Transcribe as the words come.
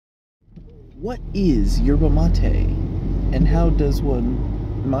What is yerba mate, and how does one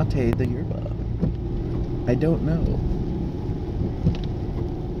mate the yerba? I don't know.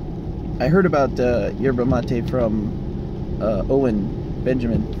 I heard about yerba mate from Owen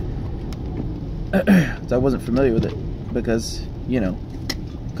Benjamin. So I wasn't familiar with it because, you know,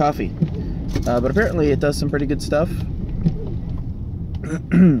 coffee. But apparently it does some pretty good stuff.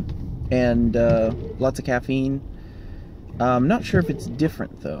 And lots of caffeine. I'm not sure if it's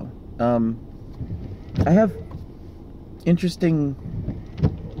different though. I have interesting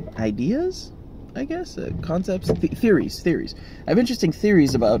ideas, I guess, concepts, theories. I have interesting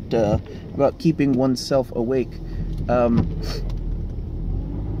theories about keeping oneself awake. I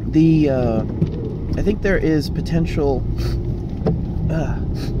think there is potential.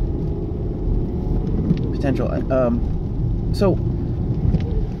 So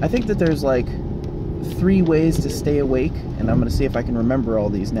I think that there's like 3 ways to stay awake, and I'm going to see if I can remember all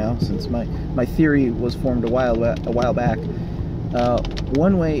these now, since my theory was formed a while back.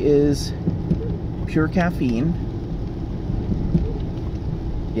 One way is pure caffeine.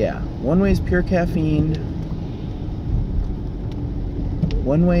 Yeah, one way is pure caffeine.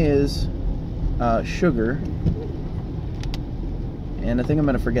 One way is sugar, and I think I'm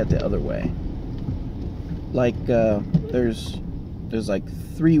going to forget the other way. Like there's like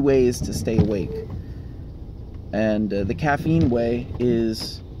 3 ways to stay awake. And the caffeine way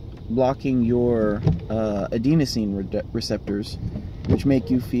is blocking your adenosine receptors, which make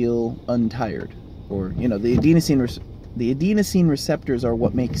you feel untired. Or, you know, the adenosine receptors are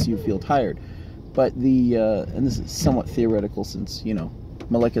what makes you feel tired. But and this is somewhat theoretical since, you know,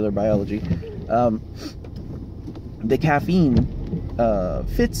 molecular biology. The caffeine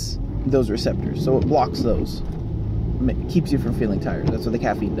fits those receptors, so it blocks those. It keeps you from feeling tired. That's what the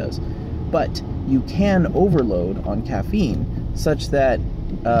caffeine does. But you can overload on caffeine such that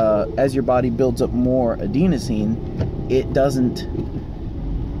as your body builds up more adenosine, it doesn't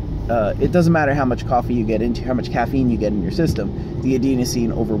matter how much coffee you get into, how much caffeine you get in your system, the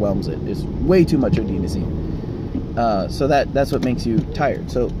adenosine overwhelms it. It's way too much adenosine. So that's what makes you tired.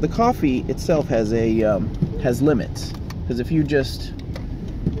 So the coffee itself has limits, because if you just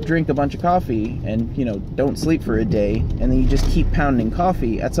drink a bunch of coffee and, you know, don't sleep for a day, and then you just keep pounding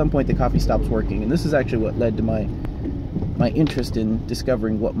coffee, at some point the coffee stops working. And this is actually what led to my interest in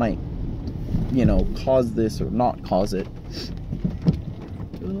discovering what might, you know, cause this or not cause it.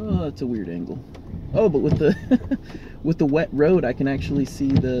 Oh, that's a weird angle. Oh, but with the with the wet road, I can actually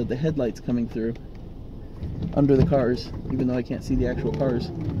see the headlights coming through under the cars, even though I can't see the actual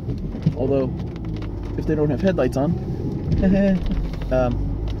cars. Although, if they don't have headlights on.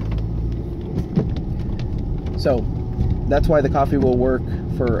 So that's why the coffee will work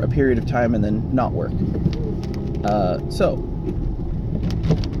for a period of time and then not work. So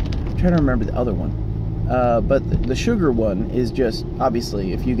I'm trying to remember the other one. But the sugar one is just,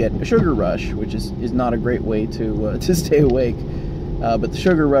 obviously, if you get a sugar rush, which is not a great way to stay awake. But the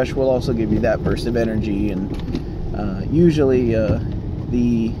sugar rush will also give you that burst of energy, and usually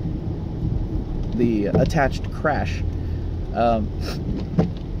the attached crash.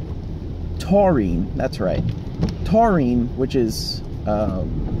 Taurine, that's right. Taurine, which is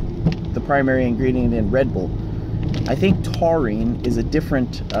the primary ingredient in Red Bull. I think taurine is a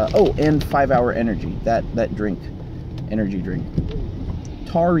different, and 5-hour energy, that energy drink.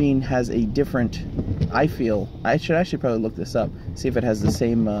 Taurine has a different, I should actually probably look this up, see if it has the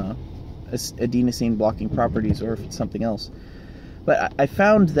same adenosine blocking properties or if it's something else. But I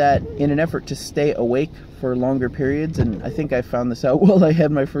found that in an effort to stay awake for longer periods, and I think I found this out while I had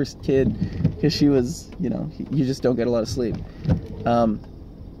my first kid, because she was, you know, you just don't get a lot of sleep,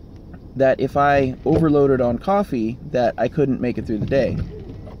 that if I overloaded on coffee, that I couldn't make it through the day.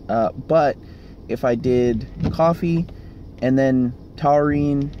 But if I did coffee and then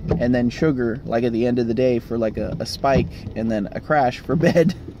taurine and then sugar, like at the end of the day for like a spike and then a crash for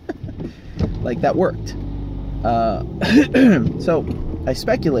bed, like that worked. So I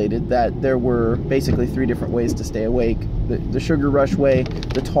speculated that there were basically 3 different ways to stay awake: the sugar rush way,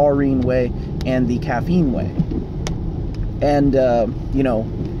 the taurine way, and the caffeine way. And you know,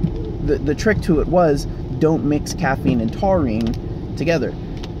 the trick to it was, don't mix caffeine and taurine together,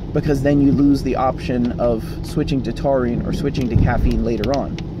 because then you lose the option of switching to taurine or switching to caffeine later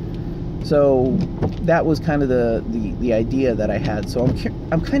on. So that was kind of the idea that I had. So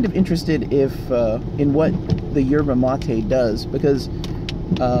I'm kind of interested in what the yerba mate does, because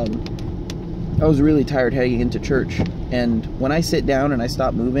I was really tired heading into church, and when I sit down and I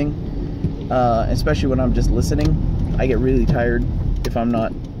stop moving, especially when I'm just listening, I get really tired. If I'm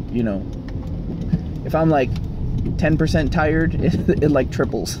not, you know, if I'm like 10% tired, it like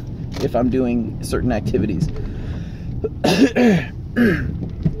triples. if I'm doing certain activities.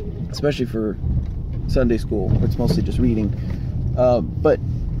 Especially for Sunday school, where it's mostly just reading. But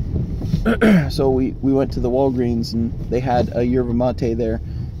so we went to the Walgreens, and they had a yerba mate there,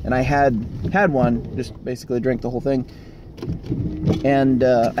 and I had one, just basically drank the whole thing. And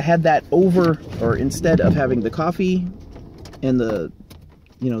I had that over, or instead of having the coffee and the,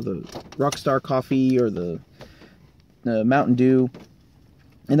 you know, the Rockstar coffee or the Mountain Dew,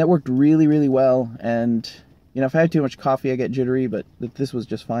 and that worked really, really well. And you know, if I have too much coffee, I get jittery, but this was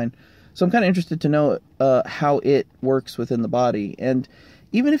just fine. So I'm kind of interested to know how it works within the body. And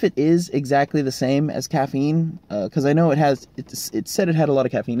even if it is exactly the same as caffeine, because I know it said it had a lot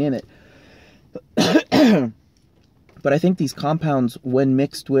of caffeine in it. But I think these compounds, when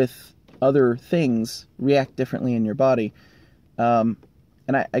mixed with other things, react differently in your body. And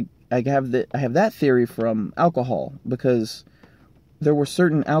I have that theory from alcohol, because there were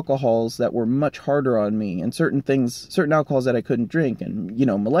certain alcohols that were much harder on me, and certain alcohols that I couldn't drink. And, you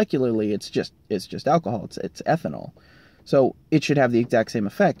know, molecularly, it's just alcohol. It's ethanol. So it should have the exact same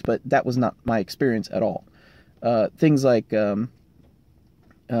effect, but that was not my experience at all. Things like Jägermeister.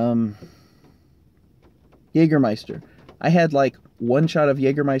 I had like one shot of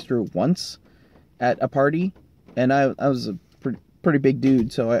Jägermeister once at a party, and I was a pretty big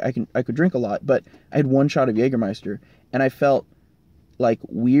dude, so I could drink a lot, but I had one shot of Jägermeister, and I felt like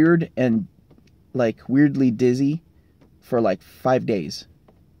weird and like weirdly dizzy for like 5 days.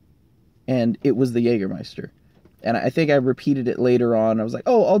 And it was the Jägermeister. And I think I repeated it later on. I was like,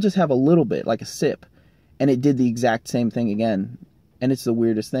 oh, I'll just have a little bit, like a sip. And it did the exact same thing again. And it's the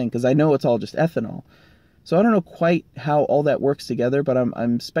weirdest thing, because I know it's all just ethanol. So I don't know quite how all that works together, but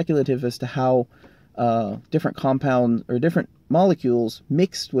I'm speculative as to how different compounds or different molecules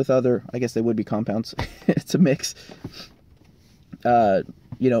mixed with other, I guess they would be compounds. It's a mix.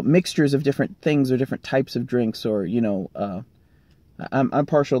 You know, mixtures of different things or different types of drinks, or, you know, I'm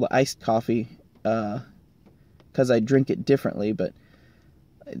partial to iced coffee, because I drink it differently, but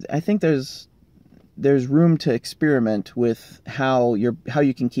I think there's room to experiment with how you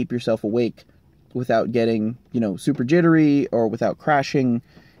can keep yourself awake without getting, you know, super jittery, or without crashing,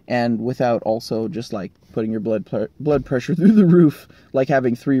 and without also just like putting your blood pressure through the roof, like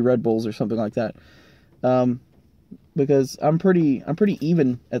having 3 Red Bulls or something like that. Because I'm pretty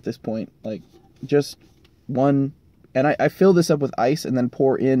even at this point, like just one, and I fill this up with ice and then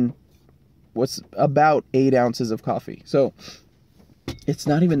pour in what's about 8 ounces of coffee. So it's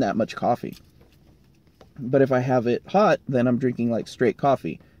not even that much coffee. But if I have it hot, then I'm drinking like straight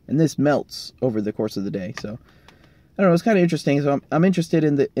coffee, and this melts over the course of the day. So I don't know, it's kind of interesting. So I'm interested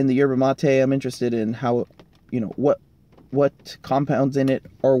in the yerba mate. I'm interested in how, you know, what compounds in it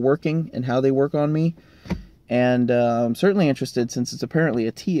are working and how they work on me. And I'm certainly interested, since it's apparently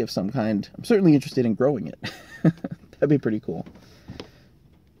a tea of some kind, I'm certainly interested in growing it. That'd be pretty cool.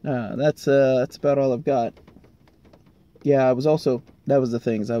 That's about all I've got. Yeah, that was the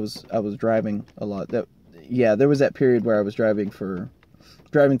things. I was driving a lot. There was that period where I was driving 3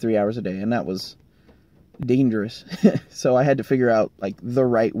 hours a day, and that was dangerous. So I had to figure out like the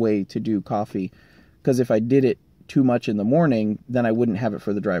right way to do coffee, because if I did it too much in the morning, then I wouldn't have it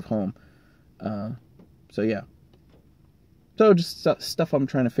for the drive home. So yeah. So just stuff I'm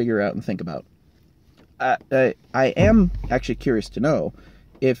trying to figure out and think about. I am actually curious to know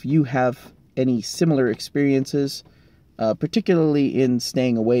if you have any similar experiences, particularly in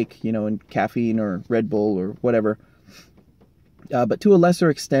staying awake, you know, in caffeine or Red Bull or whatever. But to a lesser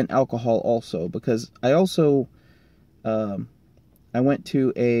extent, alcohol also, because I also, I went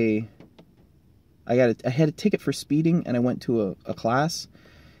to I had a ticket for speeding, and I went to a class.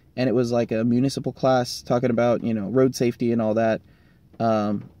 And it was like a municipal class talking about, you know, road safety and all that.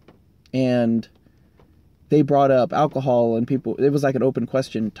 And they brought up alcohol, and it was like an open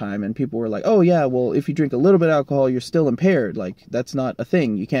question time, and people were like, oh yeah, well, if you drink a little bit of alcohol, you're still impaired. Like, that's not a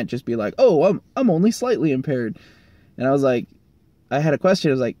thing. You can't just be like, oh, I'm only slightly impaired. And I was like, I had a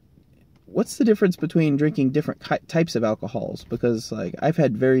question. I was like, what's the difference between drinking different types of alcohols? Because like, I've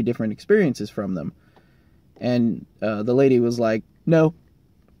had very different experiences from them. And the lady was like, no,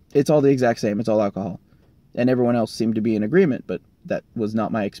 it's all the exact same. It's all alcohol. And everyone else seemed to be in agreement, but that was not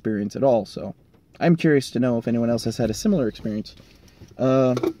my experience at all. So I'm curious to know if anyone else has had a similar experience.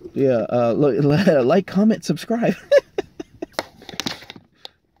 Yeah, like, comment, subscribe.